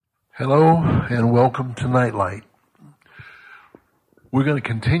Hello and welcome to Nightlight. We're going to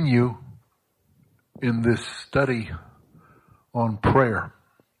continue in this study on prayer.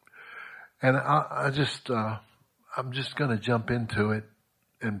 And I'm just going to jump into it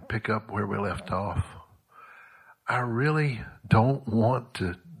and pick up where we left off. I really don't want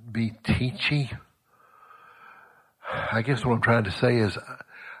to be teachy. I guess what I'm trying to say is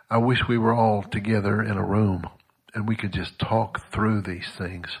I wish we were all together in a room and we could just talk through these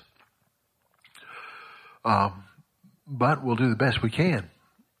things. But we'll do the best we can.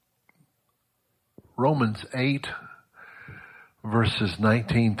 Romans 8 verses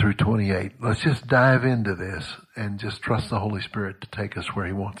 19 through 28. Let's just dive into this and just trust the Holy Spirit to take us where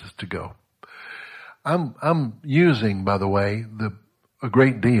He wants us to go. I'm using, by the way, a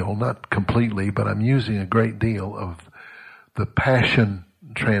great deal, not completely, but I'm using a great deal of the Passion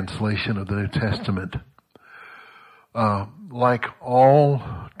translation of the New Testament. Like all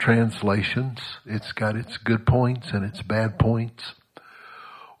translations, it's got its good points and its bad points,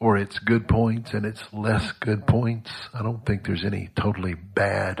 or its good points and its less good points. I don't think there's any totally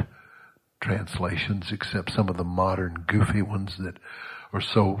bad translations except some of the modern goofy ones that are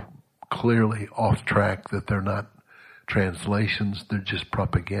so clearly off track that they're not translations, they're just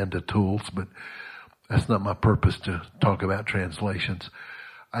propaganda tools, but that's not my purpose to talk about translations.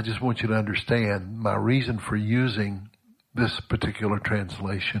 I just want you to understand my reason for using this particular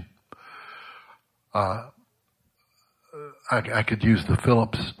translation. I could use the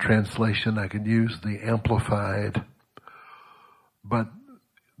Phillips translation. I could use the Amplified. But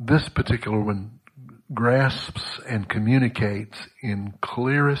this particular one grasps and communicates in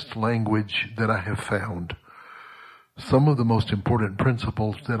clearest language that I have found some of the most important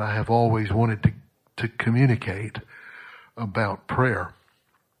principles that I have always wanted to communicate about prayer.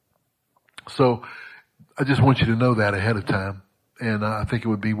 So I just want you to know that ahead of time, and I think it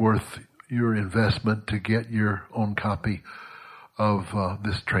would be worth your investment to get your own copy of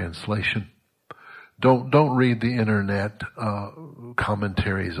this translation. Don't read the internet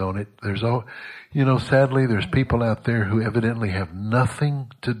commentaries on it. Sadly, there's people out there who evidently have nothing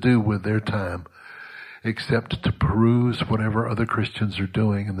to do with their time except to peruse whatever other Christians are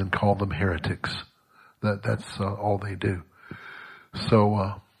doing and then call them heretics. That's all they do.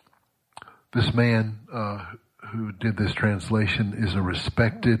 So this man who did this translation is a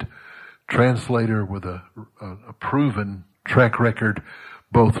respected translator with a proven track record,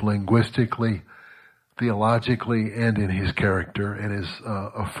 both linguistically, theologically, and in his character, and is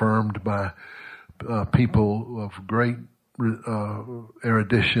affirmed by people of great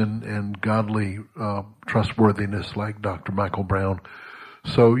erudition and godly trustworthiness like Dr. Michael Brown.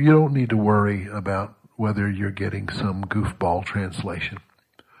 So you don't need to worry about whether you're getting some goofball translation.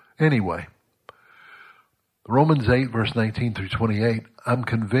 Anyway, Romans 8 verse 19 through 28, I'm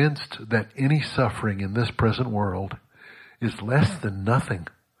convinced that any suffering in this present world is less than nothing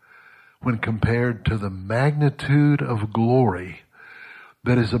when compared to the magnitude of glory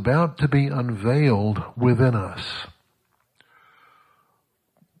that is about to be unveiled within us.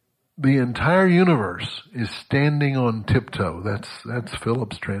 The entire universe is standing on tiptoe. That's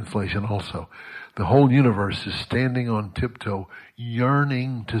Phillips' translation also. The whole universe is standing on tiptoe,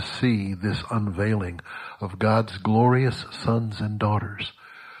 yearning to see this unveiling of God's glorious sons and daughters.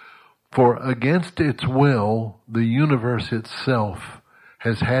 For against its will, the universe itself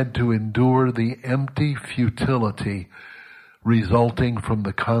has had to endure the empty futility resulting from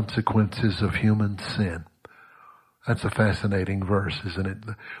the consequences of human sin. That's a fascinating verse, isn't it?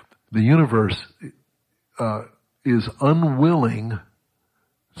 The universe is unwilling.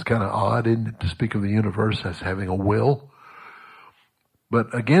 It's kind of odd, isn't it, to speak of the universe as having a will?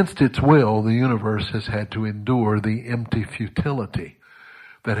 But against its will, the universe has had to endure the empty futility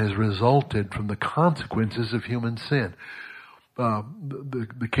that has resulted from the consequences of human sin.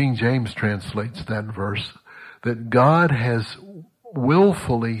 The King James translates that verse that God has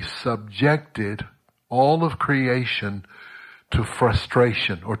willfully subjected all of creation to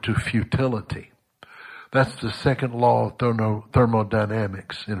frustration or to futility. That's the second law of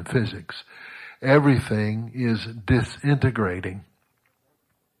thermodynamics in physics. Everything is disintegrating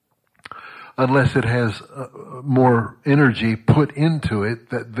unless it has more energy put into it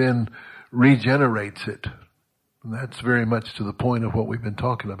that then regenerates it. And that's very much to the point of what we've been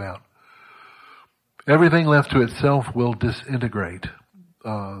talking about. Everything left to itself will disintegrate.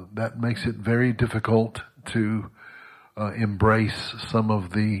 That makes it very difficult to embrace some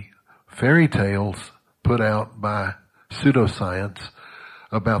of the fairy tales put out by pseudoscience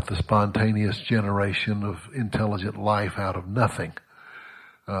about the spontaneous generation of intelligent life out of nothing.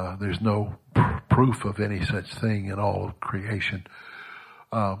 There's no proof of any such thing in all of creation.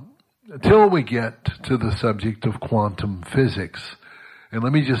 till we get to the subject of quantum physics. And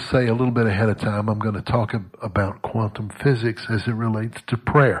let me just say a little bit ahead of time, I'm going to talk about quantum physics as it relates to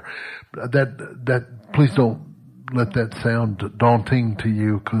prayer. Please don't let that sound daunting to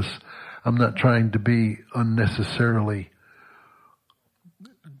you, because I'm not trying to be unnecessarily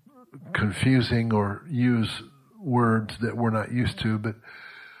confusing or use words that we're not used to, but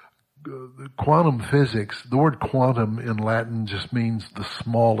quantum physics, the word quantum in Latin just means the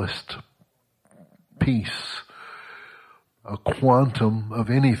smallest piece. A quantum of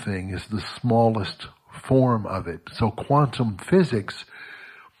anything is the smallest form of it. So quantum physics,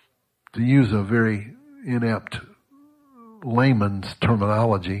 to use a very inept layman's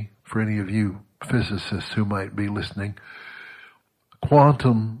terminology for any of you physicists who might be listening,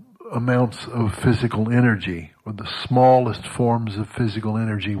 quantum amounts of physical energy, or the smallest forms of physical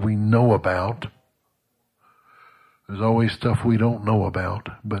energy we know about. There's always stuff we don't know about,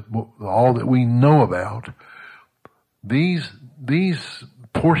 but all that we know about, these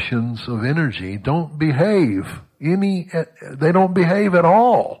portions of energy don't behave they don't behave at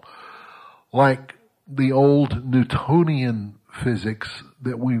all like the old Newtonian physics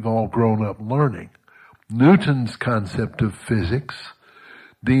that we've all grown up learning. Newton's concept of physics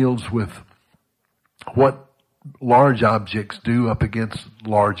deals with what large objects do up against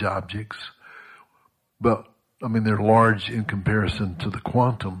large objects. But, they're large in comparison to the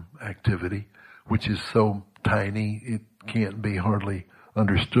quantum activity, which is so tiny it can't be hardly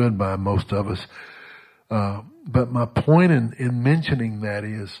understood by most of us. But my point in mentioning that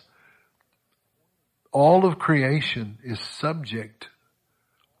is all of creation is subject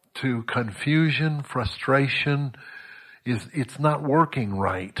to confusion, frustration. It's not working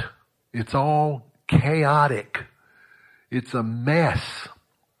right. It's all chaotic. It's a mess.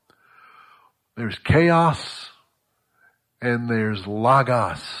 There's chaos and there's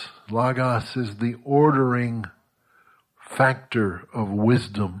logos. Logos is the ordering factor of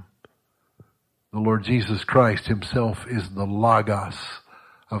wisdom. The Lord Jesus Christ himself is the logos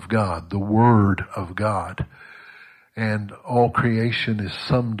of God, the Word of God. And all creation is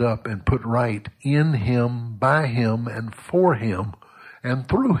summed up and put right in Him, by Him, and for Him, and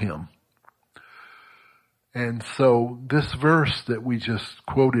through Him. And so this verse that we just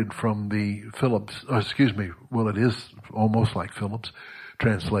quoted from the it is almost like Phillips'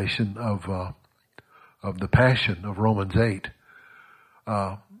 translation of the Passion of Romans 8,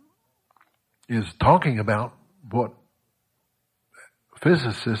 is talking about what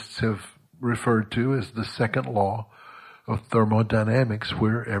physicists have referred to as the second law of thermodynamics,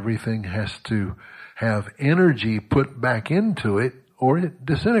 where everything has to have energy put back into it or it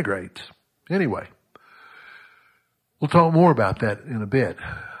disintegrates. Anyway, we'll talk more about that in a bit.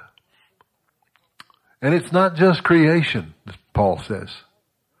 And it's not just creation, Paul says.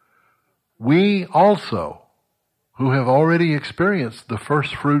 We also, who have already experienced the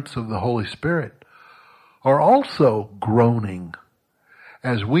first fruits of the Holy Spirit, are also groaning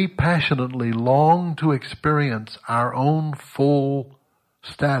as we passionately long to experience our own full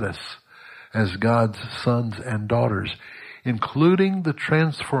status as God's sons and daughters, including the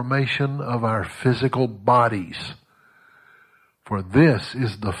transformation of our physical bodies. For this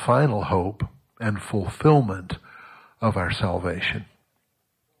is the final hope and fulfillment of our salvation.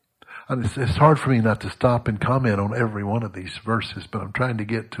 And it's hard for me not to stop and comment on every one of these verses, but I'm trying to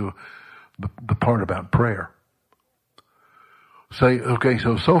get to the part about prayer.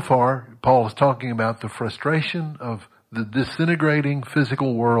 So far, Paul is talking about the frustration of the disintegrating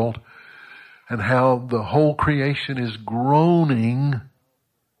physical world and how the whole creation is groaning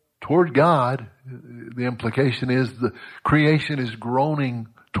toward God. The implication is the creation is groaning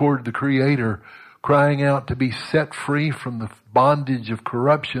toward the Creator, crying out to be set free from the bondage of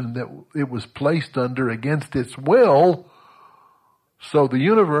corruption that it was placed under against its will. So the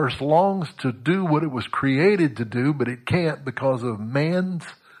universe longs to do what it was created to do, but it can't because of man's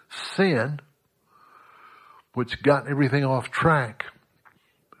sin, which got everything off track.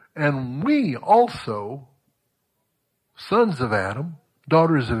 And we also, sons of Adam,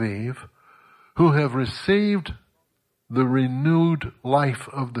 daughters of Eve, who have received the renewed life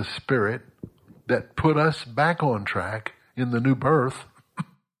of the Spirit that put us back on track in the new birth,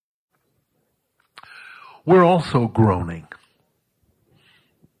 we're also groaning.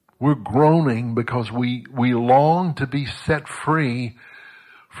 We're groaning because we long to be set free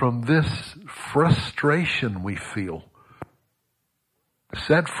from this frustration we feel.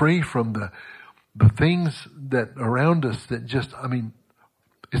 Set free from the things that around us that just,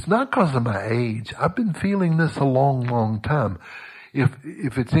 it's not because of my age. I've been feeling this a long, long time.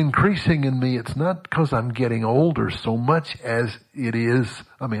 if it's increasing in me, it's not because I'm getting older so much as it is.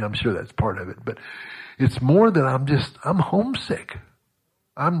 I mean, I'm sure that's part of it, but it's more that I'm homesick.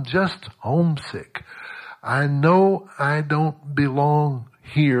 I'm just homesick. I know I don't belong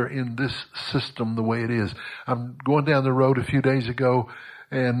here in this system the way it is. I'm going down the road a few days ago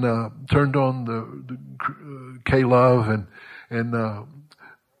and turned on the K-Love and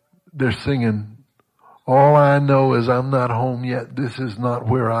they're singing, "All I know is I'm not home yet. This is not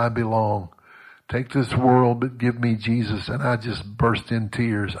where I belong. Take this world, but give me Jesus." And I just burst in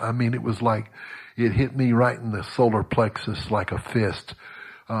tears. I mean, it was like it hit me right in the solar plexus like a fist.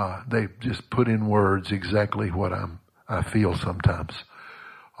 They just put in words exactly what I feel sometimes.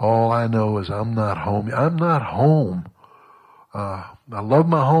 All I know is I'm not home. I'm not home. I love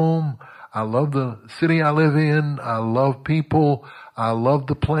my home. I love the city I live in. I love people. I love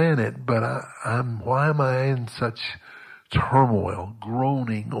the planet. But why am I in such turmoil,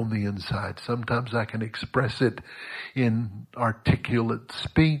 groaning on the inside? Sometimes I can express it in articulate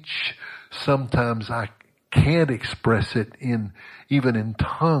speech. Sometimes I can't express it even in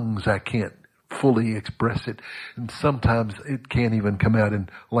tongues. I can't fully express it. And sometimes it can't even come out in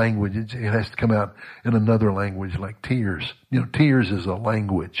language. It has to come out in another language like tears. Tears is a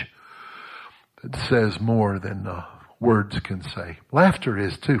language. It says more than words can say. Laughter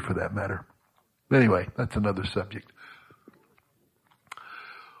is too, for that matter. Anyway, that's another subject.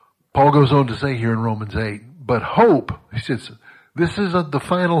 Paul goes on to say here in Romans 8, but hope, he says, this is the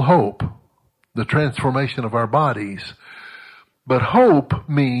final hope, the transformation of our bodies. But hope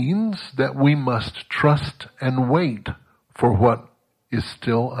means that we must trust and wait for what is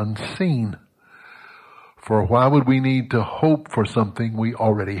still unseen. For why would we need to hope for something we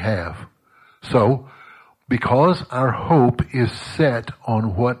already have? So, because our hope is set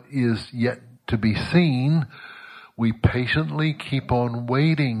on what is yet to be seen, we patiently keep on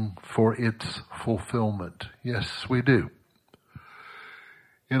waiting for its fulfillment. Yes, we do.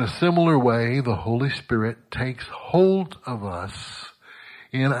 In a similar way, the Holy Spirit takes hold of us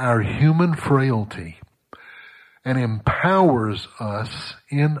in our human frailty and empowers us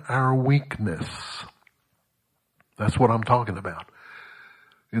in our weakness. That's what I'm talking about.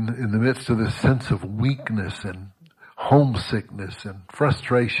 In the midst of this sense of weakness and homesickness and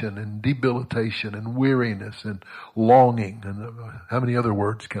frustration and debilitation and weariness and longing, and how many other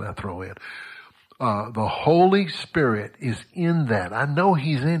words can I throw in? The Holy Spirit is in that. I know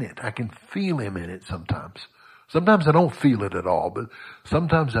He's in it. I can feel Him in it sometimes. Sometimes I don't feel it at all, but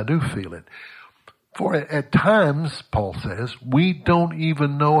sometimes I do feel it. For at times, Paul says, we don't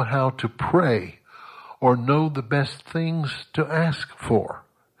even know how to pray or know the best things to ask for.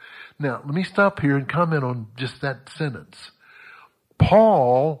 Now, let me stop here and comment on just that sentence.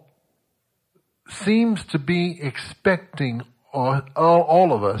 Paul seems to be expecting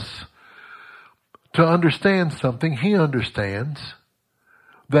all of us to understand something. He understands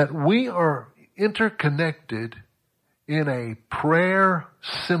that we are interconnected in a prayer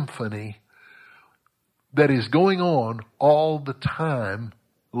symphony that is going on all the time,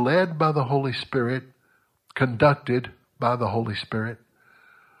 led by the Holy Spirit, conducted by the Holy Spirit.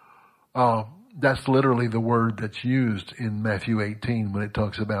 That's literally the word that's used in Matthew 18 when it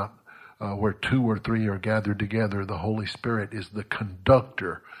talks about where 2 or 3 are gathered together. The Holy Spirit is the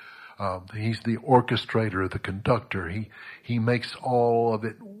conductor. He's the orchestrator, the conductor. He makes all of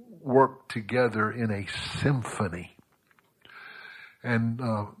it work together in a symphony. And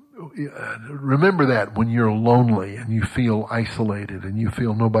remember that when you're lonely and you feel isolated and you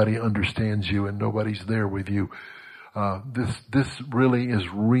feel nobody understands you and nobody's there with you. This really is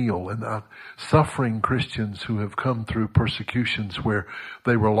real. And suffering Christians who have come through persecutions where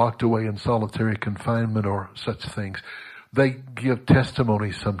they were locked away in solitary confinement or such things, they give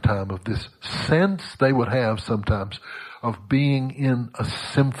testimony sometime of this sense they would have sometimes of being in a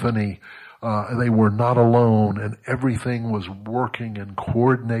symphony. They were not alone and everything was working and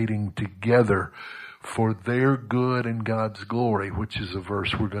coordinating together for their good and God's glory, which is a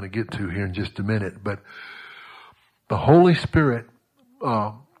verse we're going to get to here in just a minute. But the Holy Spirit,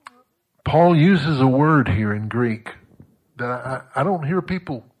 Paul uses a word here in Greek that I don't hear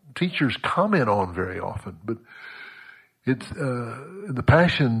teachers comment on very often, but it's the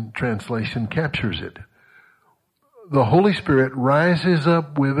Passion Translation captures it. The Holy Spirit rises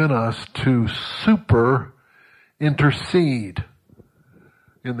up within us to super intercede.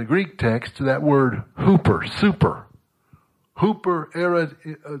 In the Greek text, that word super,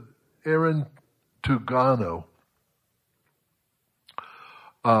 erentugano.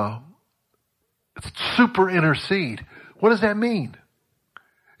 Super intercede. What does that mean?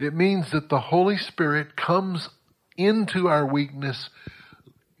 It means that the Holy Spirit comes into our weakness,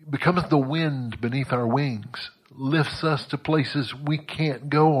 becomes the wind beneath our wings, lifts us to places we can't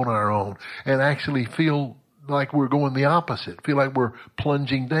go on our own, and actually feel like we're going the opposite, feel like we're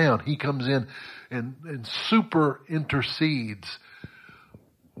plunging down. He comes in and super intercedes.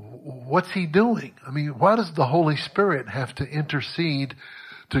 What's he doing? I mean, why does the Holy Spirit have to intercede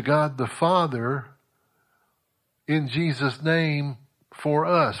to God the Father in Jesus' name for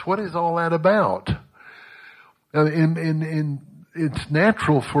us? What is all that about? And it's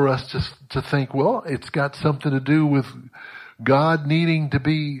natural for us to think, well, it's got something to do with God needing to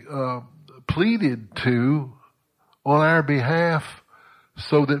be pleaded to on our behalf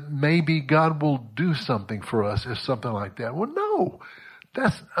so that maybe God will do something for us or something like that. Well, no.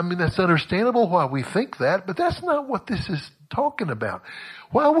 That's understandable why we think that, but that's not what this is talking about.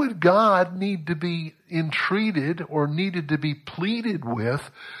 Why would God need to be entreated or needed to be pleaded with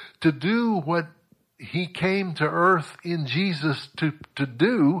to do what He came to earth in Jesus to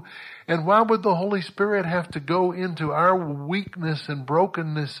do? And why would the Holy Spirit have to go into our weakness and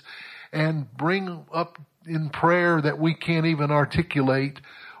brokenness and bring up in prayer that we can't even articulate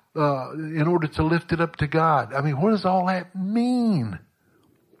in order to lift it up to God? I mean, what does all that mean?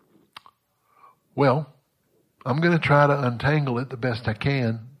 Well, I'm going to try to untangle it the best I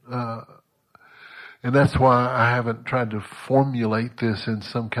can. And that's why I haven't tried to formulate this in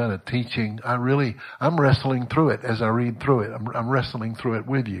some kind of teaching. I'm wrestling through it as I read through it. I'm wrestling through it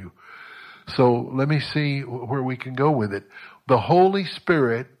with you. So let me see where we can go with it. The Holy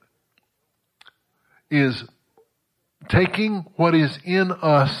Spirit is taking what is in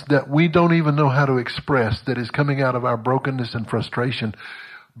us that we don't even know how to express, that is coming out of our brokenness and frustration,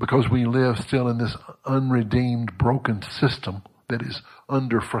 because we live still in this unredeemed, broken system that is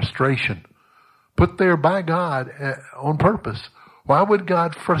under frustration, put there by God on purpose. Why would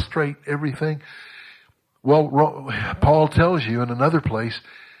God frustrate everything? Well, Paul tells you in another place,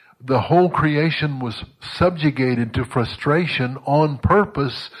 the whole creation was subjugated to frustration on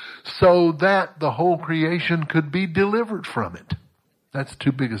purpose so that the whole creation could be delivered from it. That's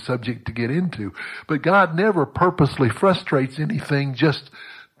too big a subject to get into. But God never purposely frustrates anything just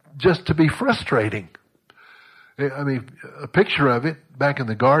to be frustrating. I mean, a picture of it back in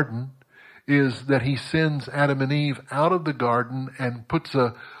the garden is that He sends Adam and Eve out of the garden and puts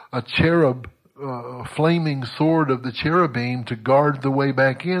a cherub, flaming sword of the cherubim to guard the way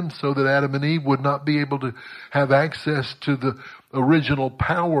back in so that Adam and Eve would not be able to have access to the original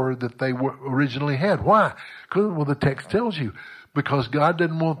power that they originally had. Why? Well, the text tells you, because God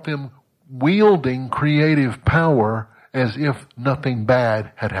didn't want them wielding creative power as if nothing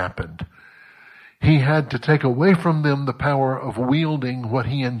bad had happened. He had to take away from them the power of wielding what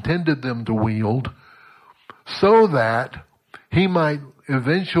He intended them to wield so that He might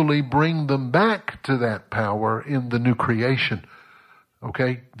eventually bring them back to that power in the new creation.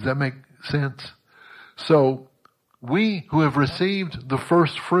 Okay? Does that make sense? So, we who have received the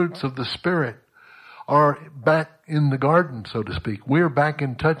first fruits of the Spirit are back in the garden, so to speak. We're back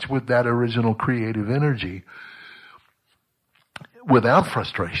in touch with that original creative energy without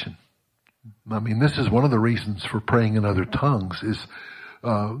frustration. I mean, this is one of the reasons for praying in other tongues, is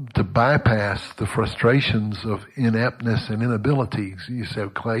to bypass the frustrations of ineptness and inabilities. You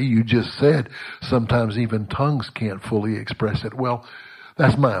said, Clay, you just said sometimes even tongues can't fully express it. Well,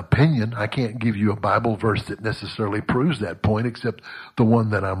 that's my opinion. I can't give you a Bible verse that necessarily proves that point, except the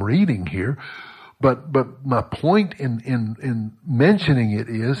one that I'm reading here. But my point in mentioning it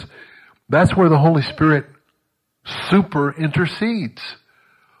is that's where the Holy Spirit super intercedes.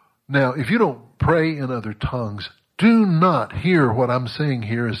 Now, if you don't pray in other tongues, do not hear what I'm saying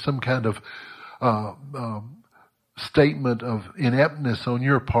here as some kind of statement of ineptness on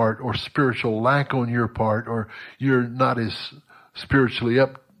your part or spiritual lack on your part, or you're not as spiritually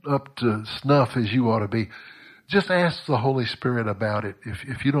up to snuff as you ought to be. Just ask the Holy Spirit about it.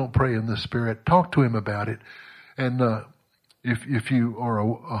 If you don't pray in the Spirit, talk to Him about it. And if you are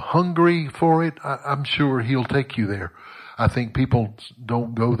hungry for it, I'm sure He'll take you there. I think people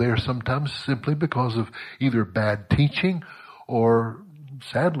don't go there sometimes simply because of either bad teaching or,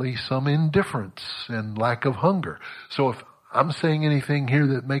 sadly, some indifference and lack of hunger. So if I'm saying anything here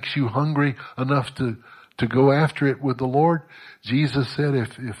that makes you hungry enough to go after it with the Lord, Jesus said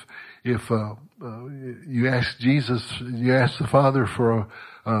if you ask the Father for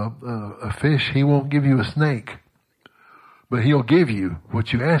a fish, He won't give you a snake, but He'll give you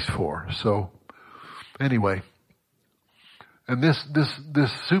what you ask for. So anyway, and this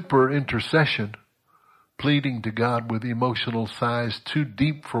super intercession, pleading to God with emotional sighs too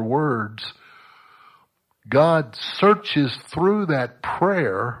deep for words, God searches through that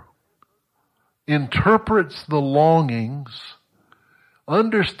prayer interprets the longings,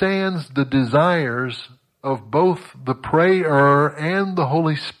 understands the desires of both the prayer and the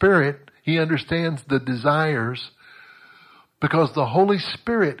Holy Spirit. He understands the desires because the Holy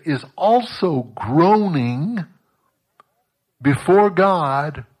Spirit is also groaning before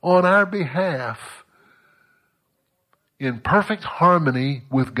God on our behalf in perfect harmony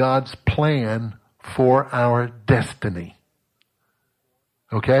with God's plan for our destiny.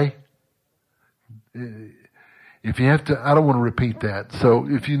 Okay? If you have to, I don't want to repeat that. So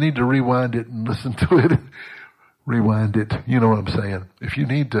if you need to rewind it and listen to it, rewind it. You know what I'm saying. If you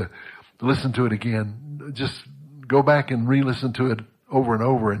need to listen to it again, just go back and re-listen to it over and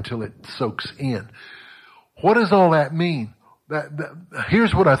over until it soaks in. What does all that mean?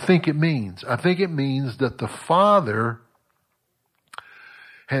 Here's what I think it means. I think it means that the Father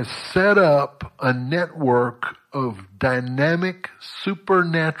has set up a network of dynamic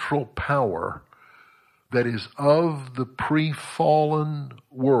supernatural power that is of the pre-fallen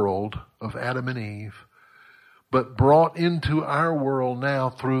world of Adam and Eve, but brought into our world now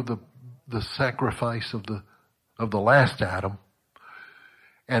through the sacrifice of the last Adam,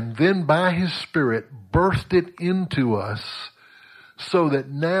 and then by His Spirit birthed it into us so that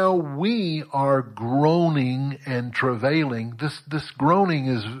now we are groaning and travailing. This groaning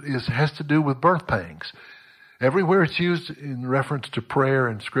has to do with birth pangs. Everywhere it's used in reference to prayer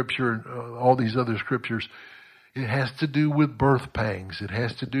and Scripture and all these other Scriptures, it has to do with birth pangs. It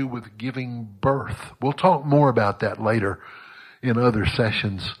has to do with giving birth. We'll talk more about that later in other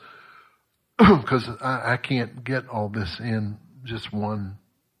sessions because I can't get all this in just one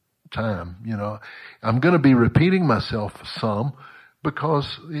time. You know, I'm going to be repeating myself some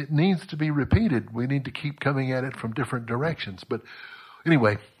because it needs to be repeated. We need to keep coming at it from different directions. But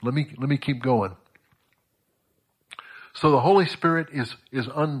anyway, let me keep going. So the Holy Spirit is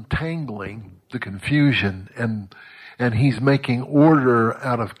untangling the confusion and He's making order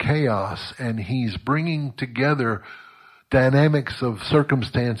out of chaos, and He's bringing together dynamics of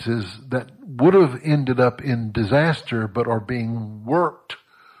circumstances that would have ended up in disaster but are being worked.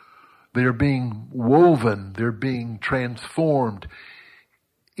 They're being woven. They're being transformed.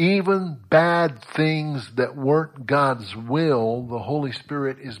 Even bad things that weren't God's will, the Holy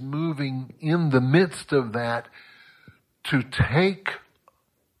Spirit is moving in the midst of that to take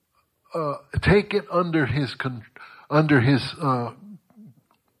it under His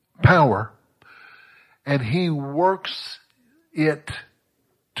power, and He works it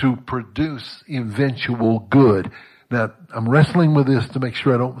to produce eventual good. Now, I'm wrestling with this to make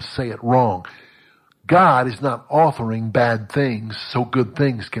sure I don't say it wrong. God is not authoring bad things so good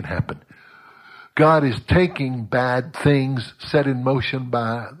things can happen. God is taking bad things set in motion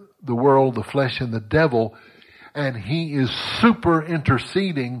by the world, the flesh, and the devil, and He is super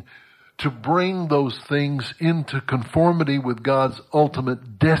interceding to bring those things into conformity with God's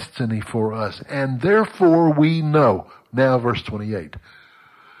ultimate destiny for us. And therefore we know, now verse 28,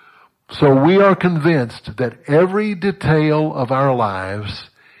 so we are convinced that every detail of our lives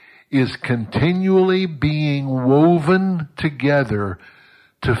is continually being woven together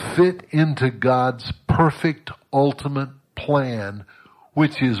to fit into God's perfect ultimate plan,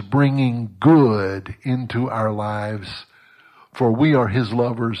 which is bringing good into our lives. For we are His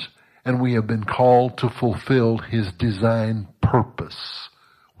lovers, and we have been called to fulfill His design purpose,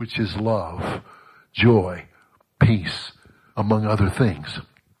 which is love, joy, peace, among other things.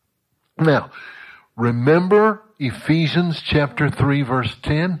 Now, remember Ephesians chapter 3 verse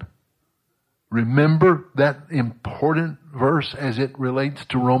 10? Remember that important verse as it relates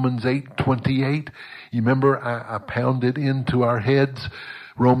to Romans 8:28. You remember I pounded into our heads.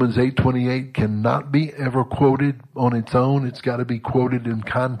 Romans 8:28 cannot be ever quoted on its own. It's got to be quoted in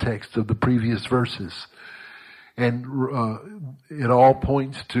context of the previous verses. And it all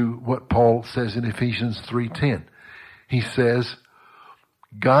points to what Paul says in Ephesians 3:10. He says,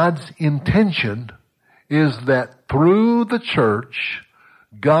 God's intention is that through the church,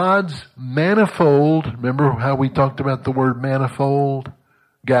 God's manifold, remember how we talked about the word manifold?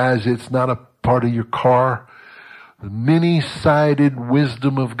 Guys, it's not a part of your car. The many-sided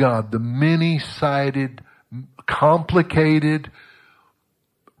wisdom of God, the many-sided, complicated,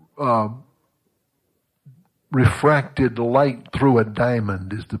 refracted light through a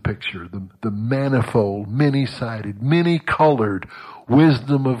diamond is the picture. The manifold, many-sided, many-colored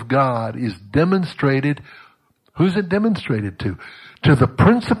wisdom of God is demonstrated. Who's it demonstrated to? To the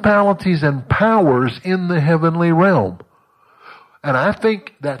principalities and powers in the heavenly realm. And I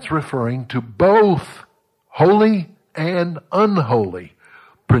think that's referring to both holy and unholy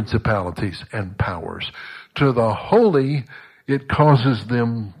principalities and powers. To the holy, it causes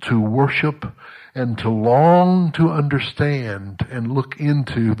them to worship and to long to understand and look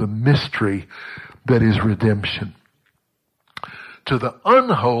into the mystery that is redemption. To the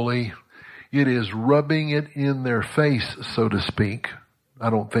unholy, it is rubbing it in their face, so to speak. I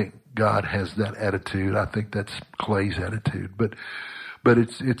don't think God has that attitude. I think that's Clay's attitude. But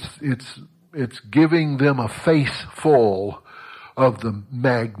it's giving them a face full of the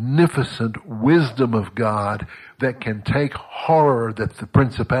magnificent wisdom of God that can take horror that the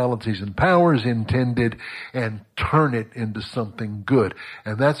principalities and powers intended and turn it into something good.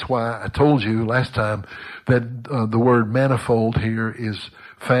 And that's why I told you last time that the word manifold here is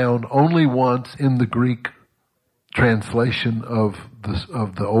found only once in the Greek translation of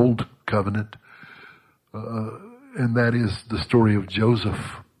the Old Covenant, and that is the story of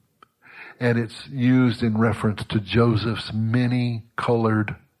Joseph. And it's used in reference to Joseph's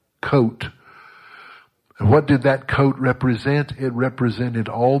many-colored coat. And what did that coat represent? It represented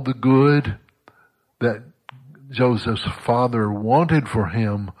all the good that Joseph's father wanted for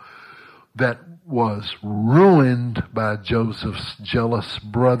him that was ruined by Joseph's jealous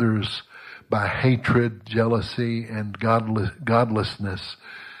brothers, by hatred, jealousy, and godlessness.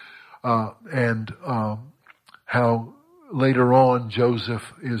 And how later on,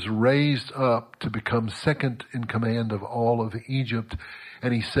 Joseph is raised up to become second in command of all of Egypt.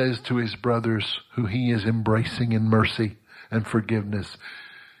 And he says to his brothers, who he is embracing in mercy and forgiveness,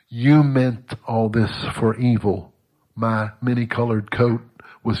 "You meant all this for evil. My many-colored coat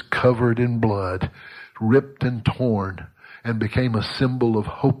was covered in blood, ripped and torn, and became a symbol of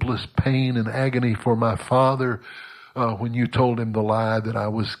hopeless pain and agony for my father when you told him the lie that I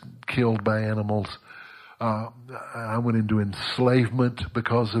was killed by animals. I went into enslavement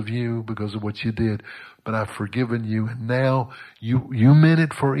because of you, because of what you did, but I've forgiven you. And now you meant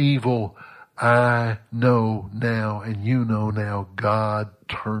it for evil. I know now, and you know now, God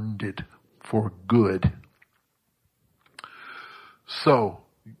turned it for good." So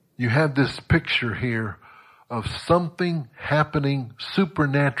you have this picture here of something happening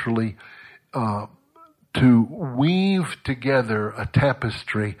supernaturally to weave together a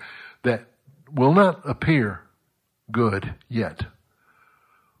tapestry that will not appear good yet.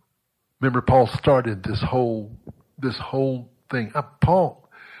 Remember, Paul started this whole thing. Paul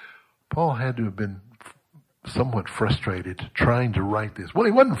had to have been somewhat frustrated trying to write this. Well,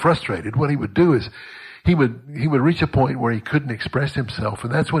 he wasn't frustrated. What he would do is he would reach a point where he couldn't express himself,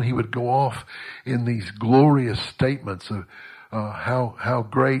 and that's when he would go off in these glorious statements of how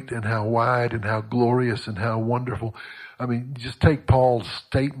great and how wide and how glorious and how wonderful. I mean, just take Paul's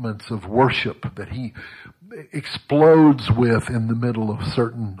statements of worship that he explodes with in the middle of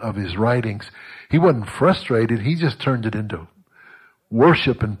certain of his writings. He wasn't frustrated. He just turned it into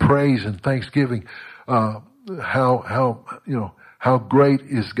worship and praise and thanksgiving. How great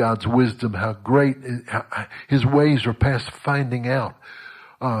is God's wisdom? How great His ways are past finding out.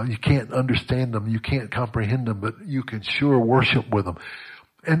 You can't understand them. You can't comprehend them, but you can sure worship with them.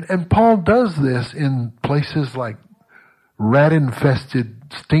 And Paul does this in places like rat-infested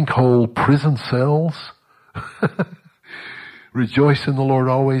stinkhole prison cells. Rejoice in the Lord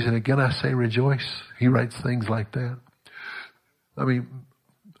always, and again I say rejoice. He writes things like that. I mean,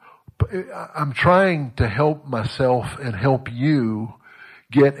 I'm trying to help myself and help you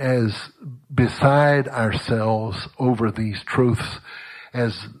get as beside ourselves over these truths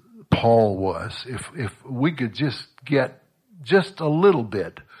as Paul was. If we could just get just a little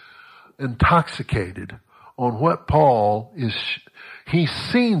bit intoxicated on what Paul is, he's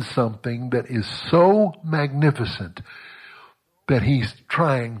seen something that is so magnificent that he's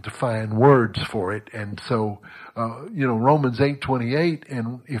trying to find words for it. And so, Romans 8:28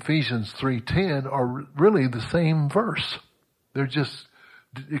 and Ephesians 3:10 are really the same verse. They're just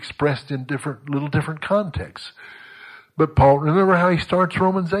expressed in little different contexts. But Paul, remember how he starts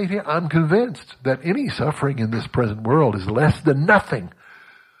Romans 8 here? I'm convinced that any suffering in this present world is less than nothing.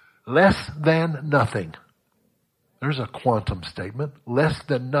 Less than nothing. There's a quantum statement. Less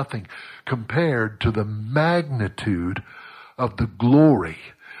than nothing compared to the magnitude of the glory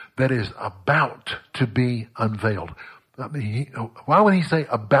that is about to be unveiled. I mean, why would he say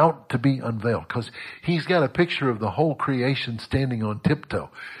about to be unveiled? Because he's got a picture of the whole creation standing on tiptoe.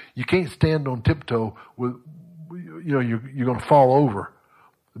 You can't stand on tiptoe with, you're going to fall over.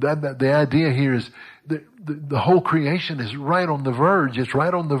 The idea here is the whole creation is right on the verge. It's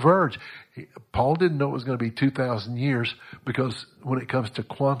right on the verge. Paul didn't know it was going to be 2,000 years because when it comes to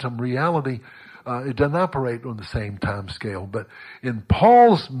quantum reality, it doesn't operate on the same time scale. But in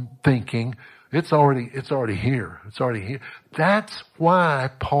Paul's thinking, it's already here. It's already here. That's why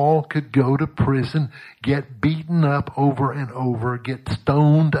Paul could go to prison, get beaten up over and over, get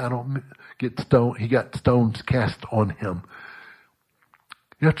stoned. I don't he got stones cast on him.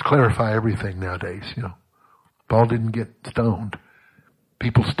 You have to clarify everything nowadays, you know. Paul didn't get stoned.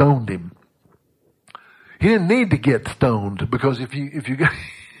 People stoned him. He didn't need to get stoned, because if you got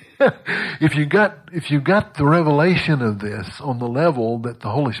if you got the revelation of this on the level that the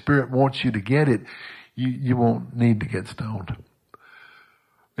Holy Spirit wants you to get it, you won't need to get stoned.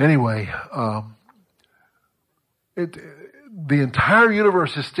 Anyway, the entire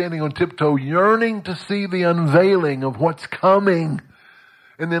universe is standing on tiptoe, yearning to see the unveiling of what's coming.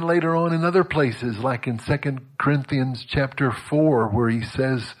 And then later on in other places, like in 2 Corinthians chapter 4, where he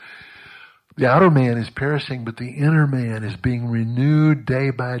says, the outer man is perishing, but the inner man is being renewed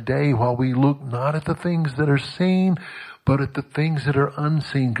day by day, while we look not at the things that are seen, but at the things that are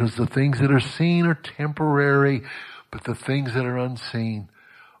unseen, because the things that are seen are temporary, but the things that are unseen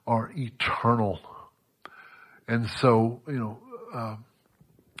are eternal. And so,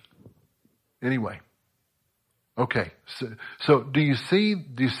 anyway. Okay. So do you see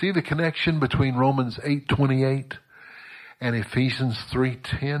the connection between Romans 8:28 and Ephesians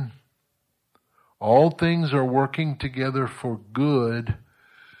 3:10? All things are working together for good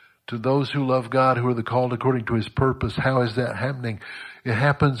to those who love God, who are the called according to his purpose. How is that happening? It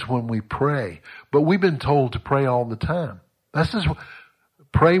happens when we pray. But we've been told to pray all the time. That's just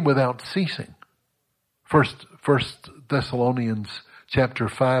pray without ceasing. First Thessalonians chapter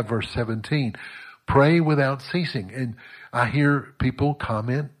 5 verse 17. Pray without ceasing. And I hear people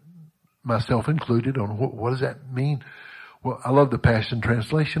comment, myself included, on what does that mean? Well, I love the Passion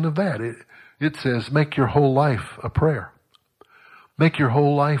Translation of that. It says, make your whole life a prayer. Make your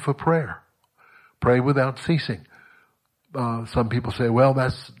whole life a prayer. Pray without ceasing. Some people say, well,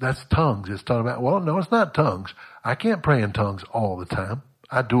 that's tongues. It's talking about, well, no, it's not tongues. I can't pray in tongues all the time.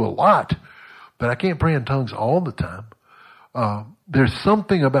 I do a lot, but I can't pray in tongues all the time. There's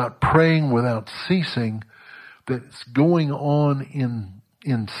something about praying without ceasing that's going on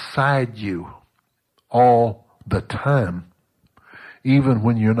inside you all the time. Even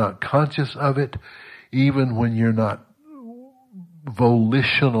when you're not conscious of it, even when you're not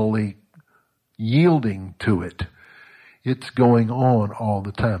volitionally yielding to it, it's going on all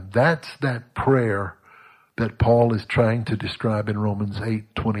the time. That's that prayer that Paul is trying to describe in Romans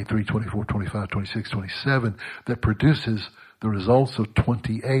 8, 23, 24, 25, 26, 27, that produces the results of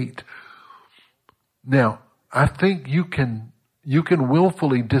 28. Now, I think you can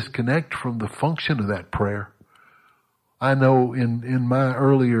willfully disconnect from the function of that prayer. I know in my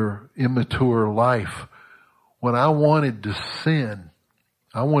earlier immature life, when I wanted to sin,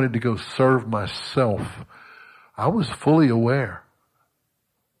 I wanted to go serve myself, I was fully aware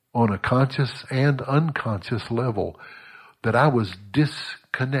on a conscious and unconscious level that I was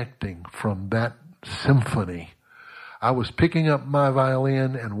disconnecting from that symphony. I was picking up my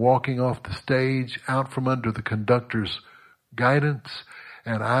violin and walking off the stage out from under the conductor's guidance,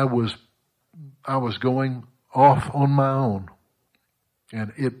 and I was going off on my own.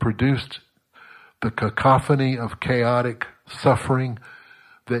 And it produced the cacophony of chaotic suffering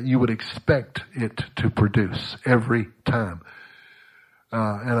that you would expect it to produce every time.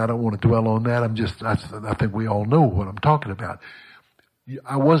 And I don't want to dwell on that. I think we all know what I'm talking about.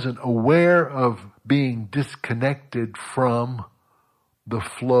 I wasn't aware of being disconnected from the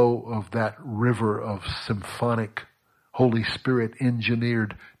flow of that river of symphonic, Holy Spirit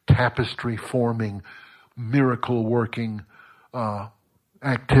engineered, tapestry forming, miracle working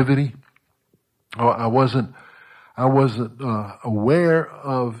activity. I wasn't aware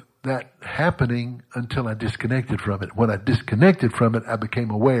of that happening until I disconnected from it. When I disconnected from it, I became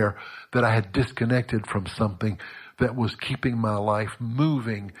aware that I had disconnected from something that was keeping my life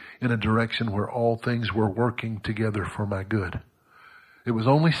moving in a direction where all things were working together for my good. It was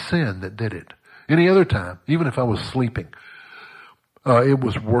only sin that did it. Any other time, even if I was sleeping, it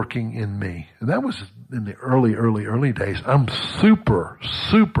was working in me. And that was in the early days. I'm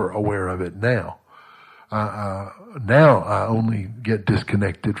super aware of it now. Now I only get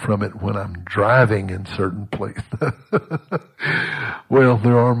disconnected from it when I'm driving in certain places. Well,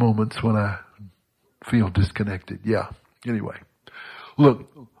 there are moments when I feel disconnected. Yeah. Anyway. Look,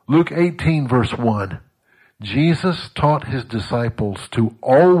 Luke 18 verse 1. Jesus taught his disciples to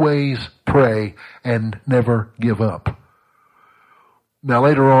always pray and never give up. Now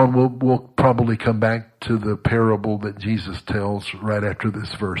later on we'll probably come back to the parable that Jesus tells right after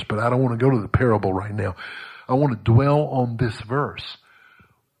this verse, but I don't want to go to the parable right now. I want to dwell on this verse.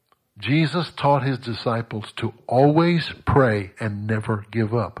 Jesus taught his disciples to always pray and never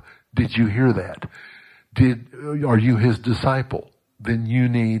give up. Did you hear that? Are you his disciple? Then you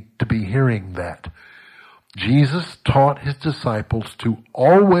need to be hearing that. Jesus taught his disciples to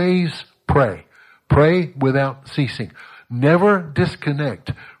always Pray. Pray without ceasing. Never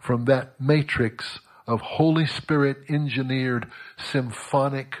disconnect from that matrix of Holy Spirit engineered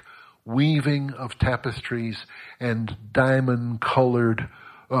symphonic weaving of tapestries and diamond colored,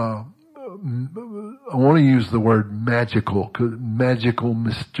 I want to use the word magical,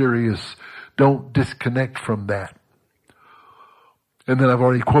 mysterious. Don't disconnect from that. And then I've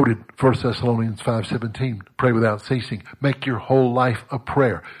already quoted 1 Thessalonians 5:17. Pray without ceasing. Make your whole life a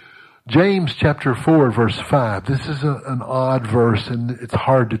prayer. James chapter 4 verse 5. This is an odd verse and it's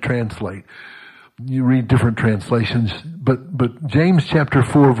hard to translate. You read different translations, but James chapter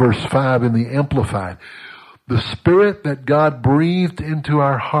 4 verse 5 in the Amplified. The Spirit that God breathed into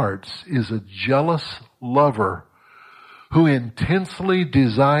our hearts is a jealous lover who intensely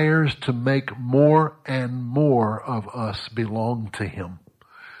desires to make more and more of us belong to Him.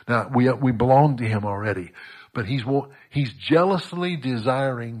 Now, we belong to Him already, but He's jealously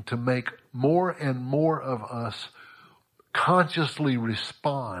desiring to make more and more of us consciously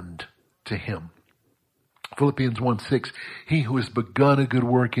respond to Him. Philippians 1:6, He who has begun a good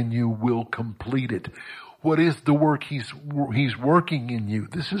work in you will complete it. What is the work He's working in you?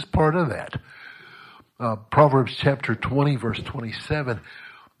 This is part of that. Proverbs chapter 20 verse 27,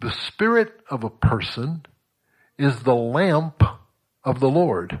 the spirit of a person is the lamp of the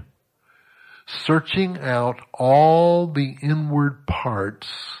Lord, searching out all the inward parts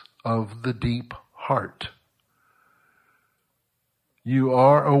of the deep heart. You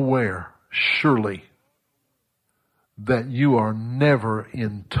are aware, surely, that you are never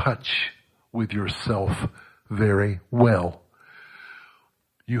in touch with yourself very well.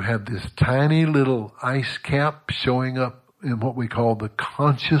 You have this tiny little ice cap showing up in what we call the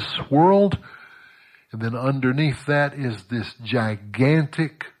conscious world. And then underneath that is this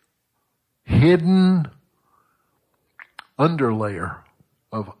gigantic, hidden underlayer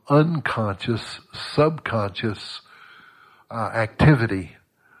of unconscious, subconscious activity,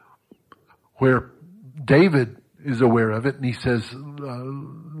 where David is aware of it, and he says,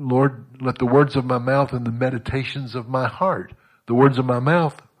 Lord, let the words of my mouth and the meditations of my heart, the words of my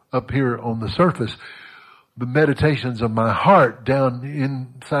mouth up here on the surface, the meditations of my heart down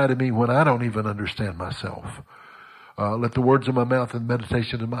inside of me when I don't even understand myself. Let the words of my mouth and the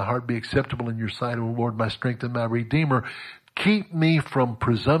meditation of my heart be acceptable in your sight, O Lord, my strength and my Redeemer. Keep me from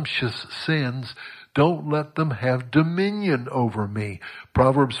presumptuous sins. Don't let them have dominion over me.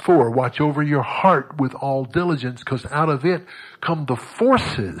 Proverbs 4, watch over your heart with all diligence, because out of it come the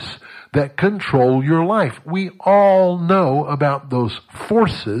forces that control your life. We all know about those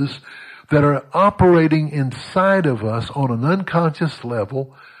forces that are operating inside of us on an unconscious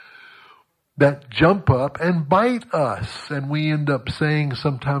level that jump up and bite us. And we end up saying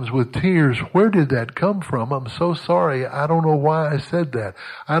sometimes with tears, where did that come from? I'm so sorry. I don't know why I said that.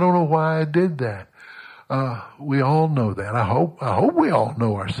 I don't know why I did that. We all know that. I hope we all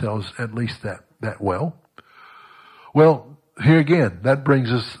know ourselves at least that well. Well, here again, that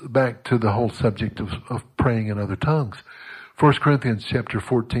brings us back to the whole subject of praying in other tongues. 1 Corinthians chapter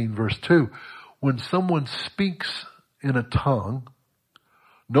 14 verse 2. When someone speaks in a tongue,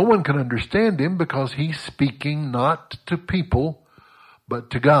 no one can understand him because he's speaking not to people, but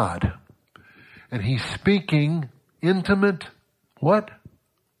to God. And he's speaking intimate, what?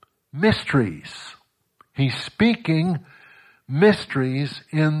 Mysteries. He's speaking mysteries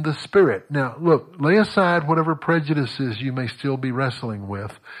in the Spirit. Now, look, lay aside whatever prejudices you may still be wrestling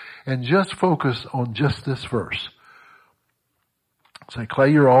with and just focus on just this verse. Say,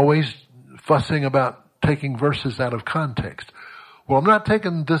 Clay, you're always fussing about taking verses out of context. Well, I'm not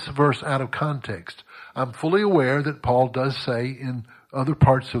taking this verse out of context. I'm fully aware that Paul does say in other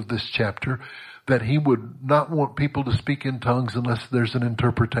parts of this chapter that he would not want people to speak in tongues unless there's an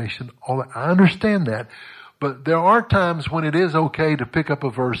interpretation. I understand that. But there are times when it is okay to pick up a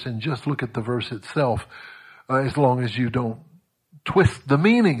verse and just look at the verse itself, as long as you don't twist the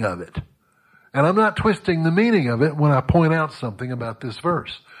meaning of it. And I'm not twisting the meaning of it when I point out something about this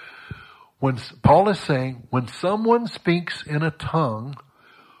verse. When Paul is saying, when someone speaks in a tongue,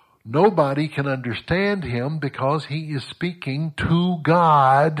 nobody can understand him because he is speaking to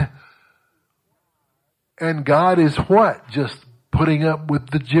God. And God is what? Just putting up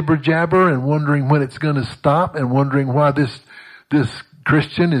with the jibber jabber and wondering when it's going to stop and wondering why this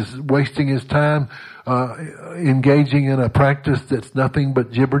Christian is wasting his time engaging in a practice that's nothing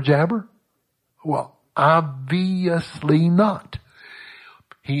but jibber jabber? Well, obviously not.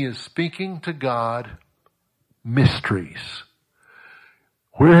 He is speaking to God mysteries.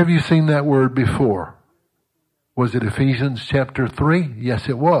 Where have you seen that word before? Was it Ephesians chapter 3? Yes,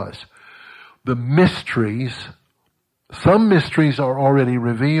 it was. The mysteries Some mysteries are already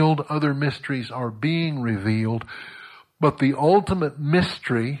revealed, other mysteries are being revealed, but the ultimate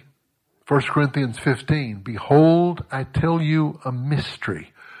mystery, 1 Corinthians 15, behold, I tell you a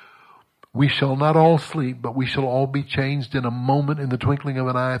mystery. We shall not all sleep, but we shall all be changed in a moment, in the twinkling of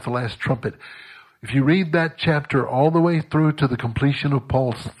an eye, at the last trumpet. If you read that chapter all the way through to the completion of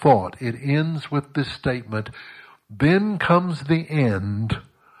Paul's thought, it ends with this statement, then comes the end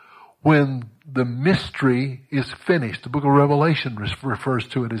when the mystery is finished. The book of Revelation refers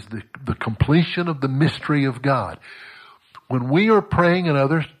to it as the completion of the mystery of God. When we are praying in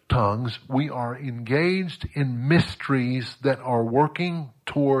other tongues, we are engaged in mysteries that are working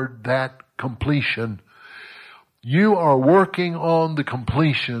toward that completion. You are working on the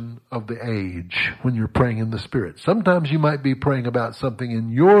completion of the age when you're praying in the Spirit. Sometimes you might be praying about something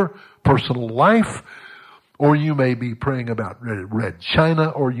in your personal life, or you may be praying about red china,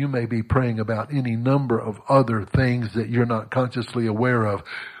 or you may be praying about any number of other things that you're not consciously aware of.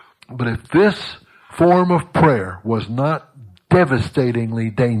 But if this form of prayer was not devastatingly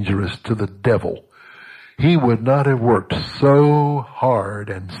dangerous to the devil, he would not have worked so hard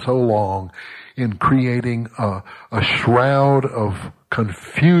and so long in creating a shroud of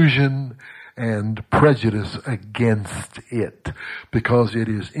confusion and prejudice against it. Because it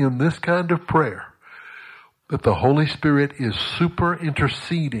is in this kind of prayer that the Holy Spirit is super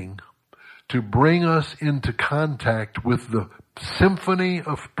interceding to bring us into contact with the symphony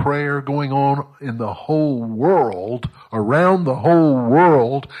of prayer going on in the whole world, around the whole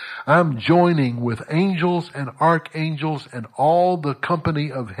world. I'm joining with angels and archangels and all the company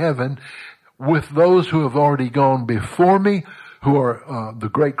of heaven, with those who have already gone before me, who are the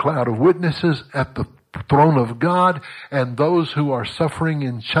great cloud of witnesses at the throne of God, and those who are suffering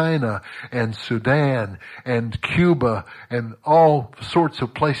in China and Sudan and Cuba and all sorts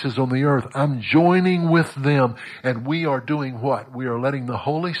of places on the earth. I'm joining with them, and we are doing what? We are letting the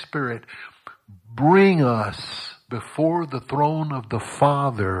Holy Spirit bring us before the throne of the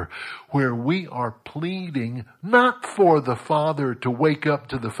Father, where we are pleading not for the Father to wake up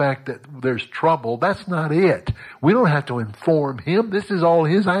to the fact that there's trouble. That's not it. We don't have to inform Him. This is all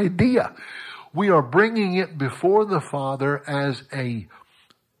His idea. We are bringing it before the Father as a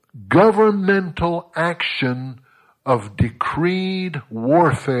governmental action of decreed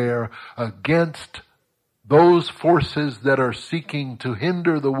warfare against those forces that are seeking to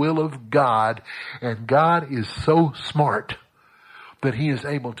hinder the will of God. And God is so smart that He is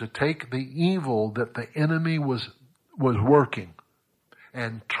able to take the evil that the enemy was working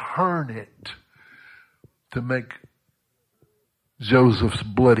and turn it to make Joseph's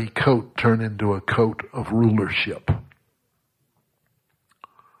bloody coat turn into a coat of rulership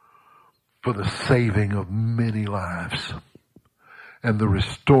for the saving of many lives and the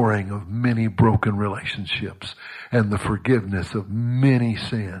restoring of many broken relationships and the forgiveness of many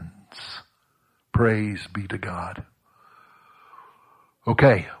sins. Praise be to God.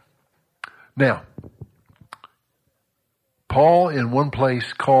 Okay. Now, Paul in one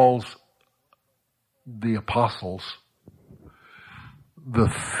place calls the apostles the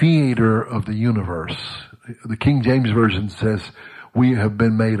theater of the universe. The King James Version says, we have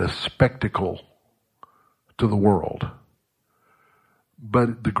been made a spectacle to the world.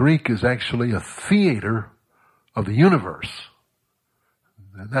 But the Greek is actually a theater of the universe.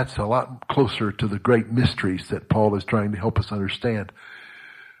 And that's a lot closer to the great mysteries that Paul is trying to help us understand.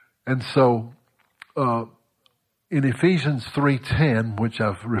 And so, in Ephesians 3:10, which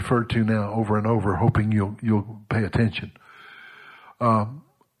I've referred to now over and over, hoping you'll pay attention, the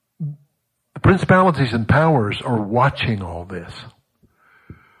principalities and powers are watching all this.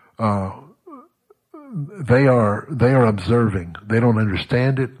 They are observing. They don't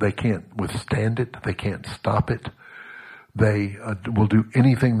understand it. They can't withstand it. They can't stop it. They will do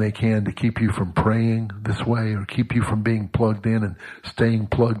anything they can to keep you from praying this way, or keep you from being plugged in and staying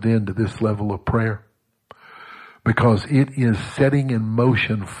plugged into this level of prayer. Because it is setting in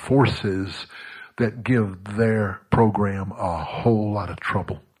motion forces that give their program a whole lot of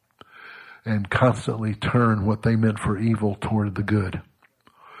trouble and constantly turn what they meant for evil toward the good.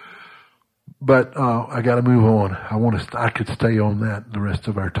 But I got to move on. I could stay on that the rest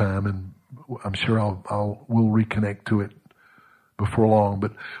of our time, and I'm sure we'll reconnect to it before long.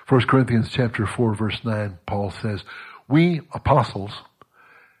 But 1 Corinthians chapter 4, verse 9, Paul says, we apostles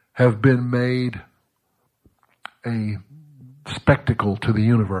have been made a spectacle to the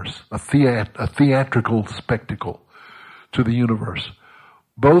universe, a theatrical spectacle to the universe,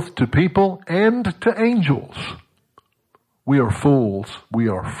 both to people and to angels. We are fools. We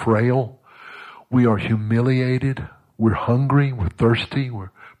are frail. We are humiliated. We're hungry. We're thirsty.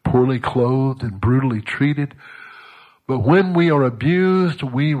 We're poorly clothed and brutally treated. But when we are abused,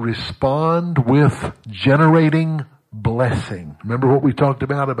 we respond with generating blessing. Remember what we talked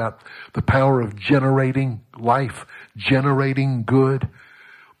about the power of generating life, generating good?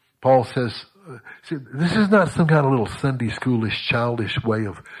 Paul says, see, this is not some kind of little Sunday schoolish, childish way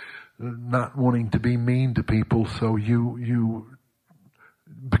of not wanting to be mean to people, so you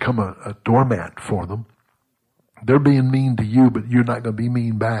become a doormat for them. They're being mean to you, but you're not going to be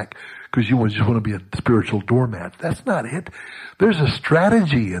mean back because you just want to be a spiritual doormat. That's not it. There's a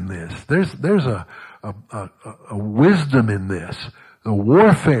strategy in this. There's a wisdom in this, a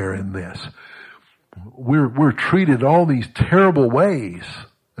warfare in this. We're treated all these terrible ways,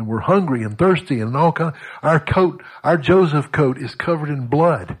 and we're hungry and thirsty and all kind of, our Joseph coat is covered in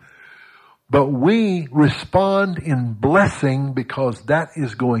blood. But we respond in blessing because that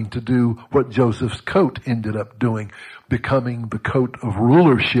is going to do what Joseph's coat ended up doing, becoming the coat of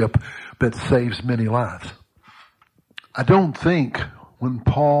rulership that saves many lives. I don't think when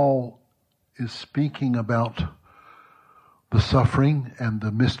Paul is speaking about the suffering and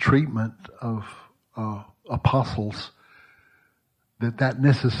the mistreatment of apostles, that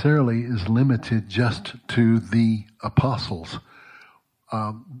necessarily is limited just to the apostles.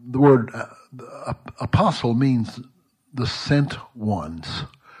 The word apostle means the sent ones.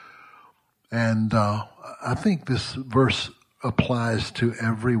 And I think this verse applies to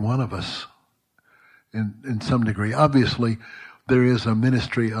every one of us in some degree. Obviously, there is a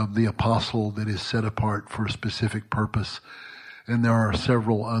ministry of the apostle that is set apart for a specific purpose. And there are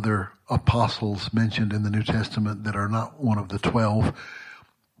several other apostles mentioned in the New Testament that are not one of the 12.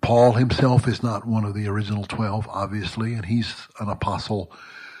 Paul himself is not one of the original 12, obviously, and he's an apostle.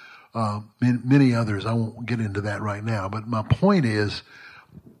 Many others, I won't get into that right now, but my point is,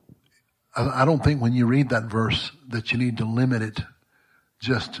 I don't think when you read that verse that you need to limit it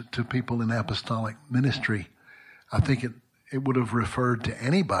just to people in apostolic ministry. I think it would have referred to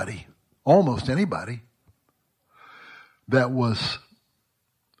anybody, almost anybody, that was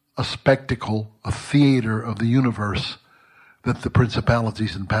a spectacle, a theater of the universe that the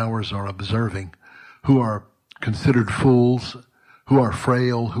principalities and powers are observing, who are considered fools, who are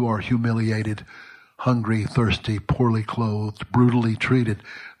frail, who are humiliated, hungry, thirsty, poorly clothed, brutally treated.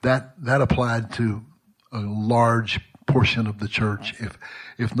 That applied to a large portion of the church,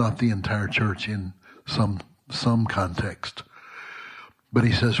 if not the entire church in some context. But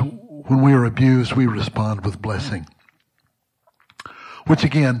he says, when we are abused, we respond with blessing. Which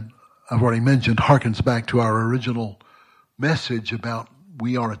again, I've already mentioned, harkens back to our original message about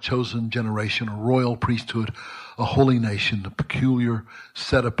we are a chosen generation, a royal priesthood, a holy nation, a peculiar,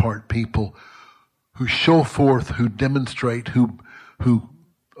 set-apart people who show forth, who demonstrate, who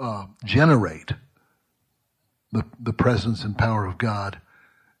generate the presence and power of God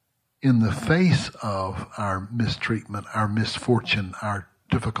in the face of our mistreatment, our misfortune, our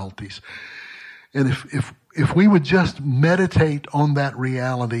difficulties. And if we would just meditate on that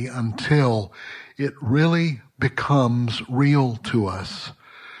reality until it really becomes real to us.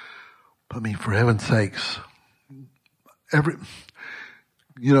 I mean, for heaven's sakes,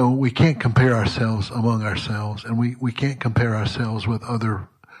 we can't compare ourselves among ourselves, and we can't compare ourselves with other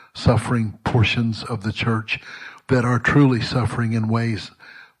suffering portions of the church that are truly suffering in ways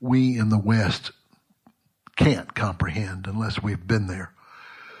we in the West can't comprehend unless we've been there.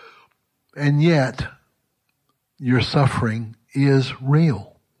 And yet, your suffering is real.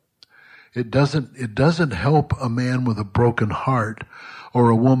 It doesn't help a man with a broken heart, or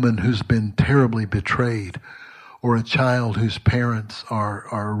a woman who's been terribly betrayed, or a child whose parents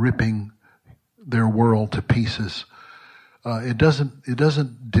are ripping their world to pieces. It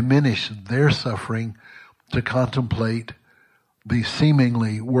doesn't diminish their suffering to contemplate the